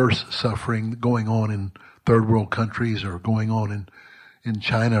seemingly worse suffering going on in third world countries, or going on in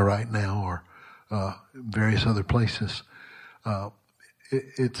China right now, or various other places.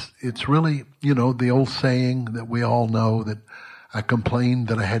 It's really, the old saying that we all know, that I complained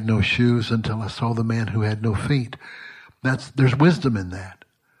that I had no shoes until I saw the man who had no feet. There's wisdom in that.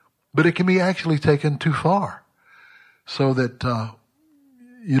 But it can be actually taken too far, so that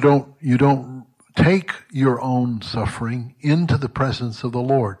you don't take your own suffering into the presence of the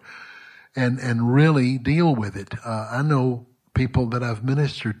Lord and really deal with it. I know people that I've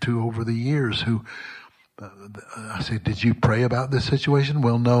ministered to over the years who I say, did you pray about this situation?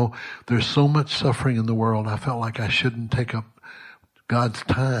 Well, no, there's so much suffering in the world. I felt like I shouldn't take up God's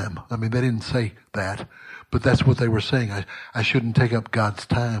time. I mean, they didn't say that, but that's what they were saying. I shouldn't take up God's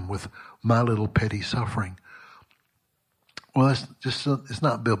time with my little petty suffering. Well, it's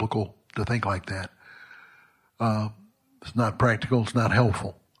not biblical to think like that. It's not practical. It's not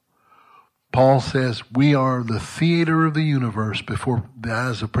helpful. Paul says we are the theater of the universe before the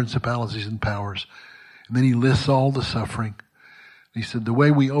eyes of principalities and powers. And then he lists all the suffering. He said the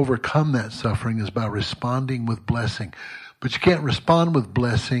way we overcome that suffering is by responding with blessing. But you can't respond with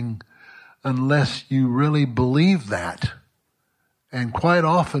blessing unless you really believe that. And quite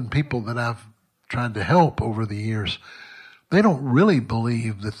often people that I've tried to help over the years, they don't really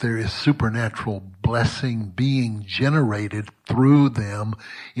believe that there is supernatural blessing being generated through them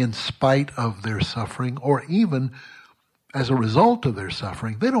in spite of their suffering or even as a result of their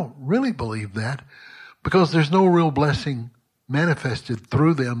suffering. They don't really believe that because there's no real blessing manifested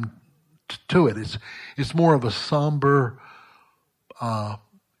through them to it. It's more of a somber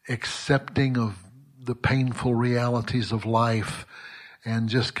accepting of the painful realities of life and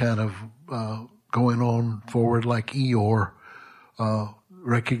just kind of going on forward like Eeyore,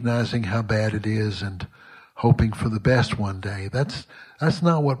 recognizing how bad it is and hoping for the best one day. That's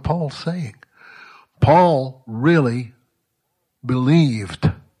not what Paul's saying. Paul really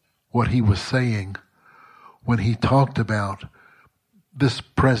believed what he was saying when he talked about this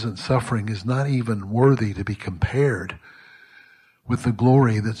present suffering is not even worthy to be compared with the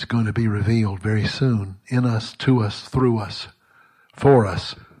glory that's going to be revealed very soon in us, to us, through us, for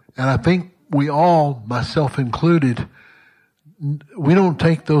us. And I think we all, myself included, we don't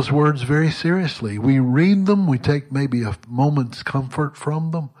take those words very seriously. We read them, we take maybe a moment's comfort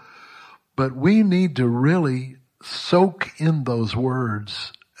from them, but we need to really soak in those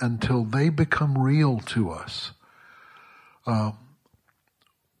words until they become real to us.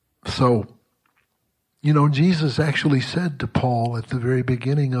 Jesus actually said to Paul at the very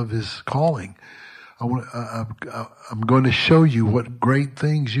beginning of his calling, I'm going to show you what great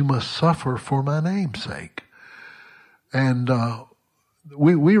things you must suffer for my name's sake. And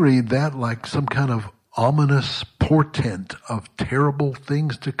we read that like some kind of ominous portent of terrible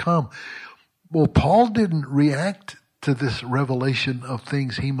things to come. Well, Paul didn't react to this revelation of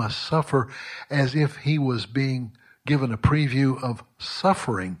things he must suffer as if he was being given a preview of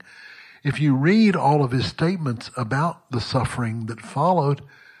suffering. If you read all of his statements about the suffering that followed,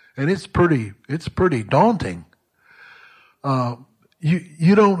 and it's pretty daunting.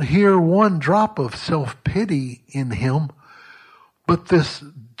 You don't hear one drop of self-pity in him, but this,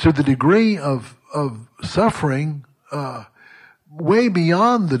 to the degree of suffering, way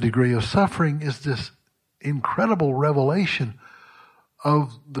beyond the degree of suffering is this incredible revelation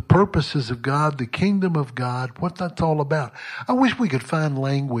of the purposes of God, the kingdom of God, what that's all about. I wish we could find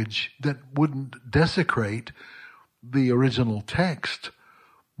language that wouldn't desecrate the original text,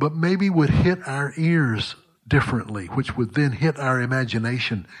 but maybe would hit our ears differently, which would then hit our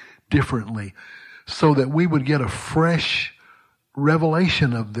imagination differently, so that we would get a fresh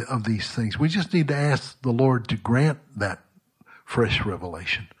revelation of these things. We just need to ask the Lord to grant that fresh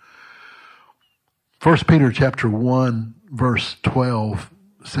revelation. 1 Peter chapter 1, verse 12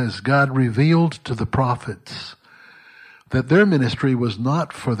 says, God revealed to the prophets that their ministry was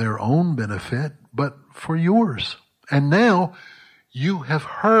not for their own benefit, but for yours. And now you have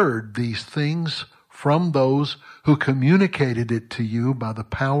heard these things from those who communicated it to you by the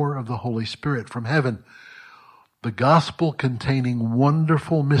power of the Holy Spirit from heaven. The gospel containing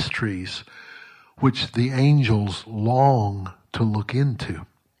wonderful mysteries which the angels long to look into.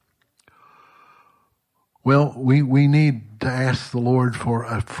 Well, we need to ask the Lord for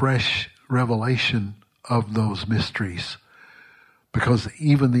a fresh revelation of those mysteries, because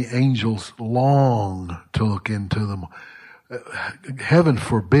even the angels long to look into them. Heaven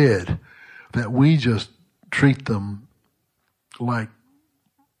forbid that we just treat them like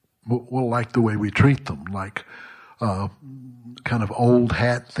the way we treat them, like kind of old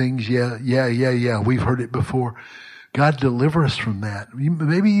hat things. Yeah, we've heard it before. God, deliver us from that.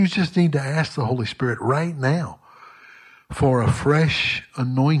 Maybe you just need to ask the Holy Spirit right now for a fresh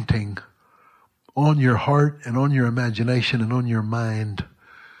anointing on your heart and on your imagination and on your mind,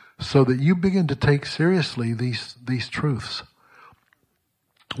 so that you begin to take seriously these truths.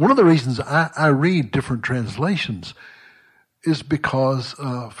 One of the reasons I read different translations is because,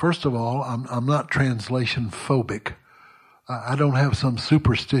 first of all, I'm not translation phobic. I don't have some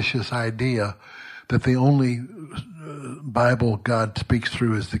superstitious idea that the only Bible God speaks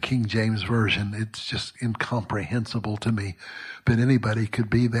through is the King James Version. It's just incomprehensible to me that anybody could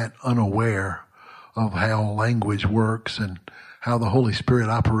be that unaware of how language works and how the Holy Spirit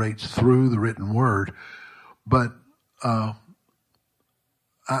operates through the written word. But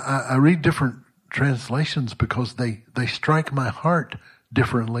I read different translations because they strike my heart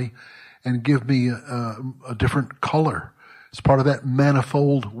differently and give me a different color. It's part of that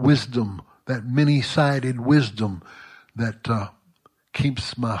manifold wisdom, that many-sided wisdom that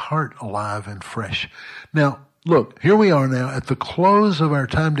keeps my heart alive and fresh. Now, look, here we are now at the close of our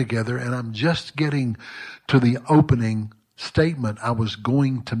time together, and I'm just getting to the opening statement I was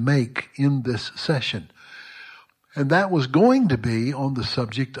going to make in this session. And that was going to be on the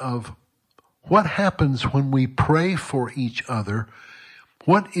subject of what happens when we pray for each other.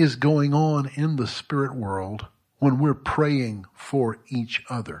 What is going on in the spirit world when we're praying for each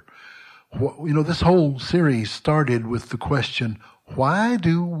other? This whole series started with the question, why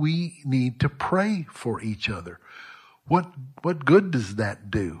do we need to pray for each other? What good does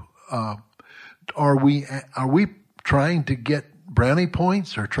that do? Are we trying to get brownie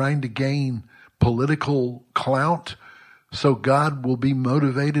points or trying to gain political clout so God will be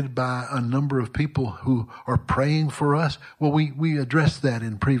motivated by a number of people who are praying for us? Well, we addressed that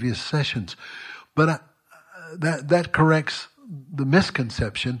in previous sessions, but that corrects the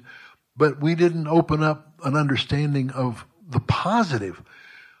misconception, but we didn't open up an understanding of the positive.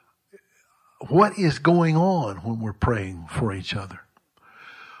 What is going on when we're praying for each other?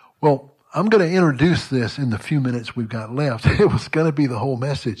 Well, I'm going to introduce this in the few minutes we've got left. It was going to be the whole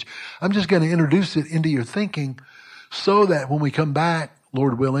message. I'm just going to introduce it into your thinking so that when we come back,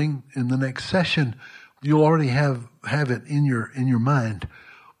 Lord willing, in the next session, you'll already have it in your mind.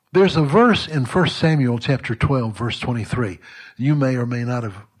 There's a verse in 1 Samuel chapter 12, verse 23. You may or may not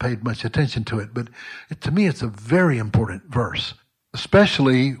have paid much attention to it, but to me it's a very important verse,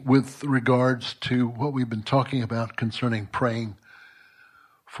 especially with regards to what we've been talking about concerning praying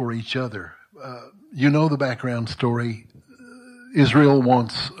for each other. You know the background story. Israel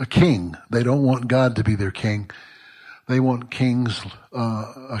wants a king. They don't want God to be their king. They want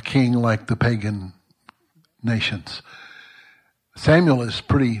a king like the pagan nations. Samuel is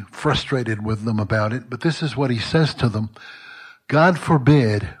pretty frustrated with them about it, but this is what he says to them. God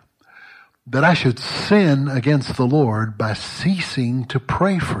forbid that I should sin against the Lord by ceasing to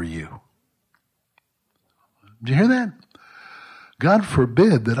pray for you. Did you hear that? God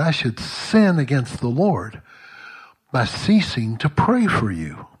forbid that I should sin against the Lord by ceasing to pray for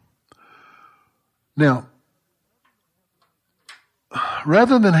you. Now,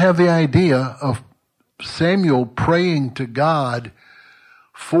 rather than have the idea of Samuel praying to God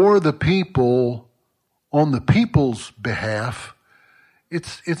for the people on the people's behalf,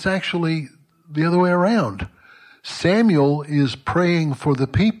 it's actually the other way around. Samuel is praying for the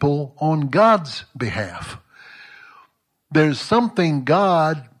people on God's behalf. There's something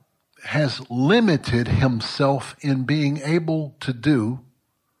God has limited himself in being able to do.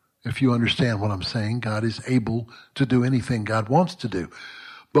 If you understand what I'm saying, God is able to do anything God wants to do.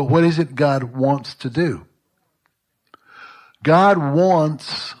 But what is it God wants to do? God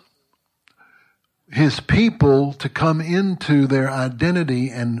wants his people to come into their identity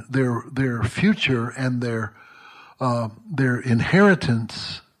and their future and their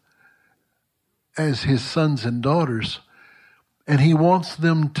inheritance as his sons and daughters. And he wants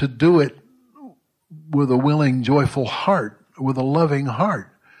them to do it with a willing, joyful heart, with a loving heart.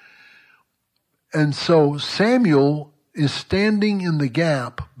 And so Samuel is standing in the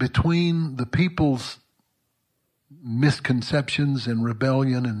gap between the people's misconceptions and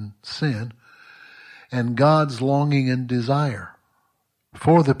rebellion and sin and God's longing and desire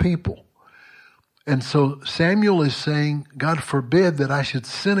for the people. And so Samuel is saying, God forbid that I should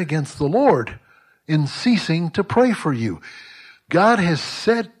sin against the Lord in ceasing to pray for you. God has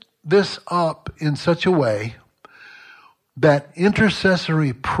set this up in such a way that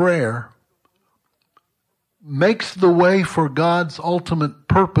intercessory prayer makes the way for God's ultimate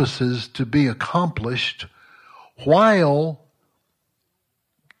purposes to be accomplished while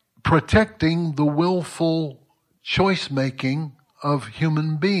protecting the willful choice-making of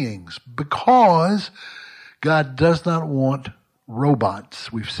human beings, because God does not want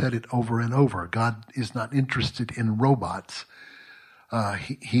robots. We've said it over and over. God is not interested in robots.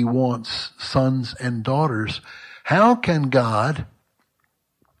 He wants sons and daughters. How can God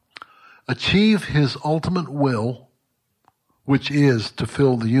achieve his ultimate will, which is to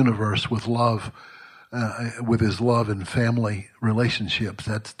fill the universe with love, with his love and family relationships?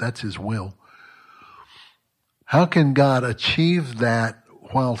 That's his will. How can God achieve that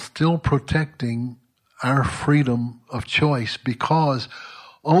while still protecting our freedom of choice? Because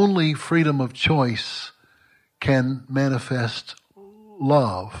only freedom of choice can manifest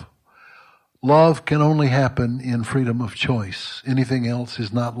love. Love can only happen in freedom of choice. Anything else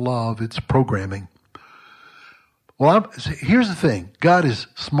is not love, it's programming. Well, here's the thing. God is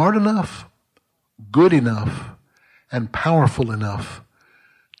smart enough, good enough, and powerful enough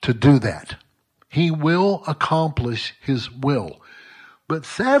to do that. He will accomplish his will. But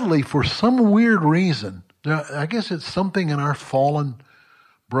sadly, for some weird reason, Now, I guess it's something in our fallen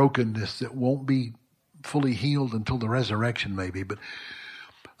brokenness that won't be fully healed until the resurrection maybe. But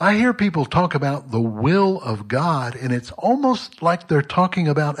I hear people talk about the will of God, and it's almost like they're talking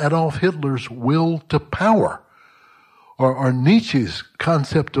about Adolf Hitler's will to power, or Nietzsche's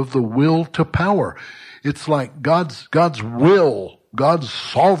concept of the will to power. It's like God's will, God's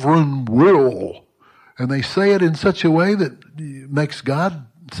sovereign will. And they say it in such a way that makes God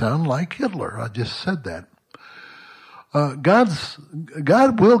sound like Hitler. I just said that.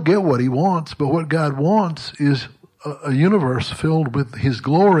 God will get what he wants, but what God wants is a universe filled with his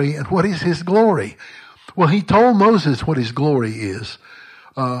glory. And what is his glory? Well, he told Moses what his glory is.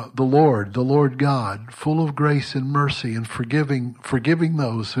 The Lord God, full of grace and mercy and forgiving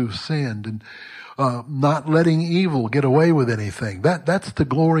those who've sinned, and not letting evil get away with anything. That's the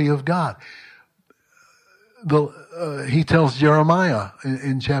glory of God. He tells Jeremiah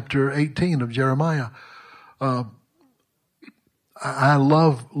in chapter 18 of Jeremiah, I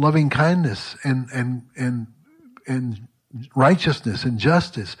love loving kindness and righteousness and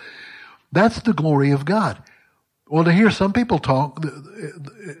justice. That's the glory of God. Well, to hear some people talk,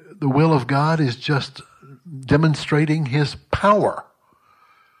 the will of God is just demonstrating his power.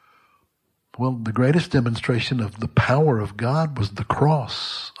 Well, the greatest demonstration of the power of God was the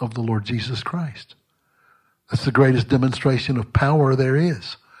cross of the Lord Jesus Christ. That's the greatest demonstration of power there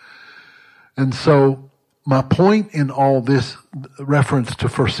is. And so my point in all this reference to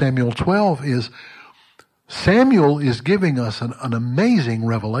 1 Samuel 12 is Samuel is giving us an amazing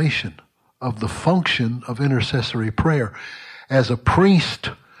revelation of the function of intercessory prayer as a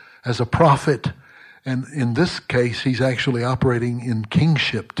priest, as a prophet, and in this case, he's actually operating in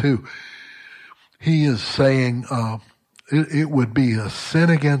kingship too. He is saying it would be a sin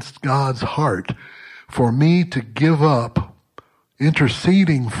against God's heart for me to give up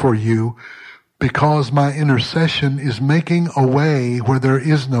interceding for you because my intercession is making a way where there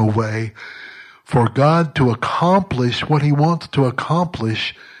is no way for God to accomplish what he wants to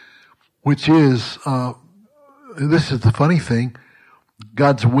accomplish, which is, this is the funny thing,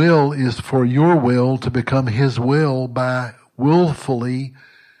 God's will is for your will to become his will by willfully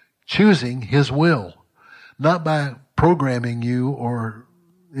choosing his will, not by programming you or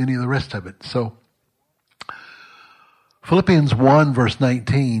any of the rest of it. So, Philippians 1 verse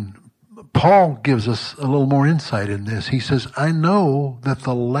 19, Paul gives us a little more insight in this. He says, I know that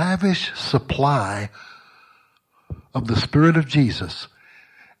the lavish supply of the Spirit of Jesus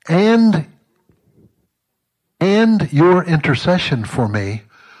and your intercession for me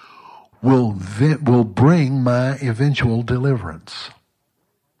will bring my eventual deliverance.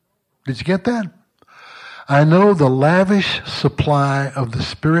 Did you get that? I know the lavish supply of the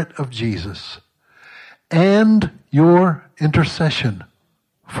Spirit of Jesus and your intercession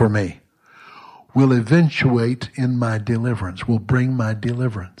for me will eventuate in my deliverance, will bring my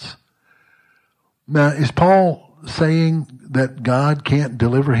deliverance. Now, is Paul saying that God can't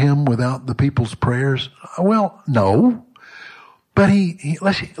deliver him without the people's prayers? Well, no. But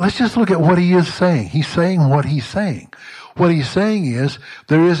let's just look at what he is saying. He's saying what he's saying. What he's saying is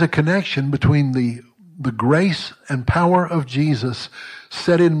there is a connection between the grace and power of Jesus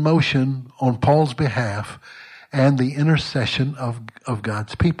set in motion on Paul's behalf and the intercession of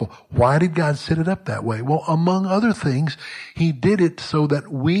God's people. Why did God set it up that way? Well, among other things, he did it so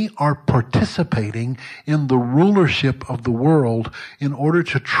that we are participating in the rulership of the world in order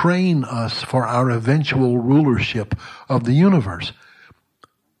to train us for our eventual rulership of the universe.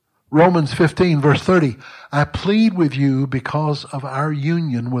 Romans 15 verse 30, I plead with you because of our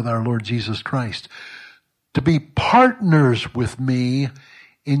union with our Lord Jesus Christ to be partners with me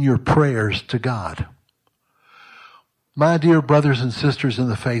in your prayers to God. My dear brothers and sisters in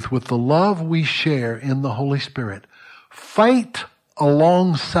the faith, with the love we share in the Holy Spirit, fight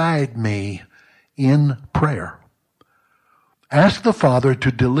alongside me in prayer. Ask the Father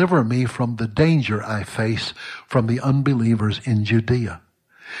to deliver me from the danger I face from the unbelievers in Judea.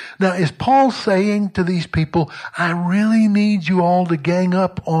 Now, is Paul saying to these people, I really need you all to gang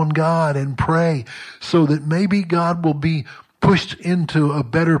up on God and pray so that maybe God will be pushed into a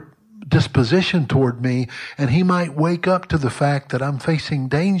better disposition toward me, and he might wake up to the fact that I'm facing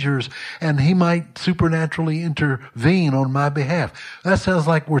dangers, and he might supernaturally intervene on my behalf? That sounds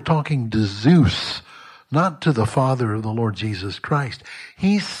like we're talking to Zeus, not to the Father of the Lord Jesus Christ.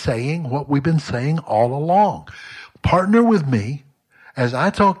 He's saying what we've been saying all along. Partner with me. As I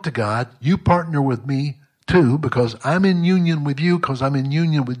talk to God, you partner with me too, because I'm in union with you, because I'm in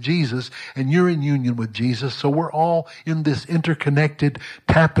union with Jesus, and you're in union with Jesus. So we're all in this interconnected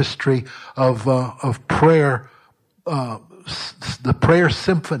tapestry of prayer, the prayer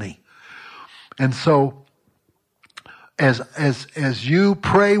symphony. And so as you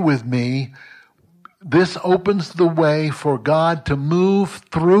pray with me, this opens the way for God to move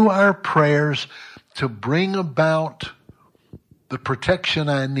through our prayers to bring about the protection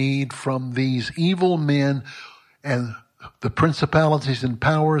I need from these evil men and the principalities and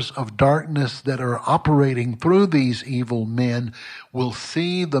powers of darkness that are operating through these evil men. Will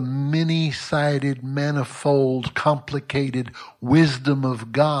see the many-sided, manifold, complicated wisdom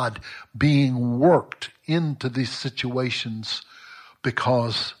of God being worked into these situations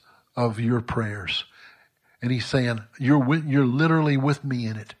because of your prayers. And he's saying, you're literally with me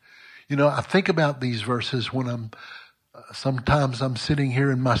in it. You know, I think about these verses when sometimes I'm sitting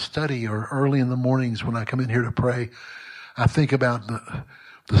here in my study or early in the mornings when I come in here to pray. I think about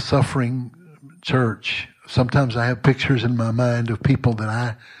the suffering church. Sometimes I have pictures in my mind of people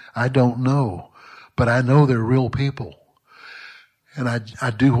that I don't know, but I know they're real people. And I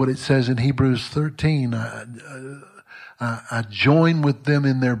do what it says in Hebrews 13. I join with them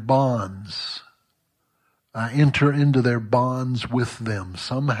in their bonds. I enter into their bonds with them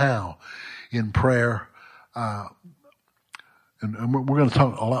somehow in prayer. And we're going to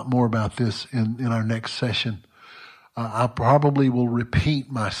talk a lot more about this in our next session. I probably will repeat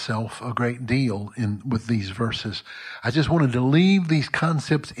myself a great deal with these verses. I just wanted to leave these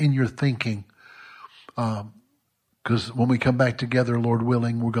concepts in your thinking, because when we come back together, Lord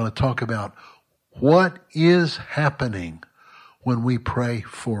willing, we're going to talk about what is happening when we pray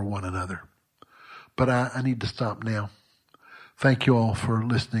for one another. But I need to stop now. Thank you all for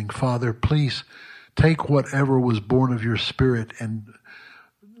listening. Father, please take whatever was born of your Spirit and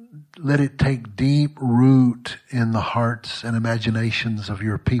let it take deep root in the hearts and imaginations of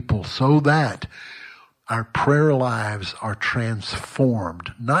your people so that our prayer lives are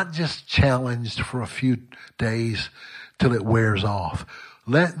transformed, not just challenged for a few days till it wears off.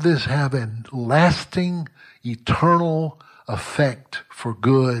 Let this have a lasting, eternal effect for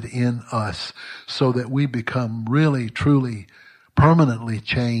good in us so that we become really, truly, permanently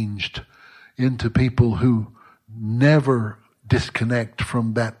changed into people who never disconnect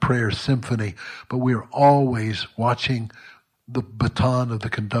from that prayer symphony, but we are always watching the baton of the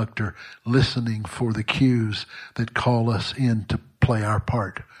conductor, listening for the cues that call us in to play our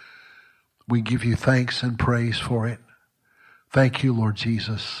part. We give you thanks and praise for it. Thank you, Lord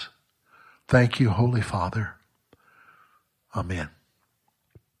Jesus. Thank you, Holy Father. Amen.